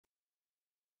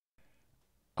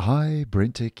Hi,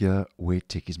 BrenTech here, where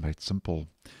tech is made simple.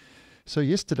 So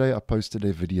yesterday I posted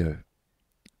a video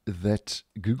that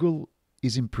Google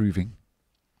is improving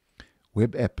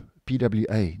web app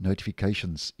PWA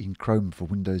notifications in Chrome for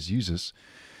Windows users.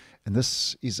 And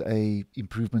this is a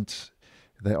improvement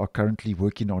they are currently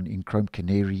working on in Chrome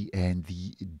Canary and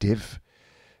the dev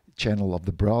channel of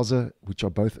the browser, which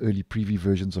are both early preview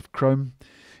versions of Chrome.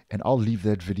 And I'll leave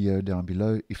that video down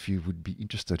below if you would be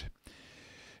interested.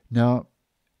 Now,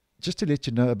 just to let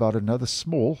you know about another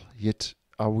small, yet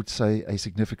I would say a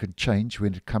significant change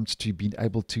when it comes to being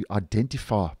able to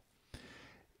identify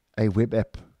a web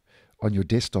app on your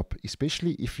desktop,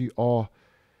 especially if you are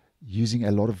using a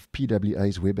lot of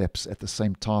PWAs web apps at the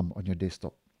same time on your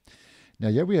desktop. Now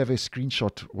here we have a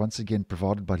screenshot once again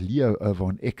provided by Leo over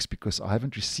on X, because I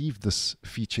haven't received this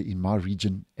feature in my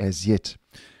region as yet.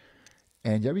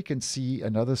 And here we can see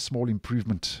another small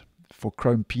improvement for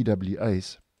Chrome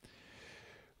PWAs,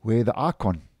 where the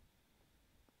icon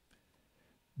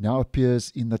now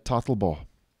appears in the title bar.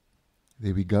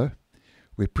 There we go.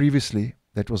 Where previously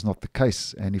that was not the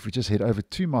case. And if we just head over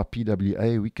to my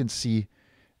PWA, we can see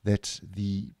that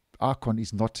the icon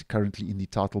is not currently in the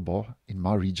title bar in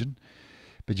my region.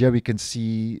 But here we can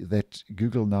see that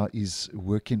Google now is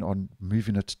working on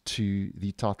moving it to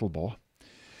the title bar,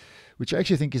 which I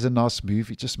actually think is a nice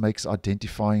move. It just makes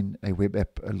identifying a web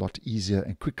app a lot easier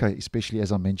and quicker, especially,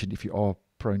 as I mentioned, if you are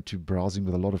prone to browsing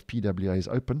with a lot of PWAs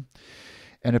open.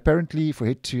 And apparently, if we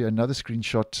head to another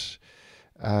screenshot,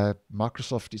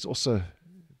 Microsoft is also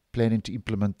planning to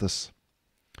implement this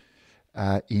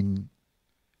in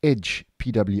Edge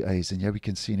PWAs. And here we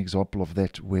can see an example of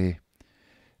that, where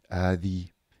the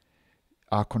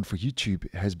icon for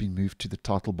YouTube has been moved to the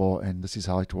title bar, and this is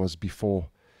how it was before,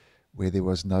 where there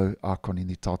was no icon in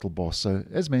the title bar. So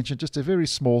as mentioned, just a very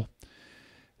small,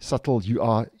 subtle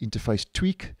UI interface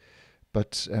tweak,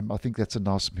 but I think that's a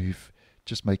nice move,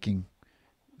 just making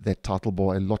that title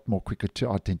bar a lot more quicker to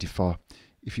identify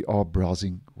if you are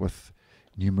browsing with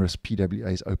numerous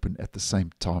PWAs open at the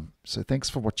same time. So thanks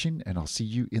for watching, and I'll see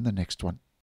you in the next one.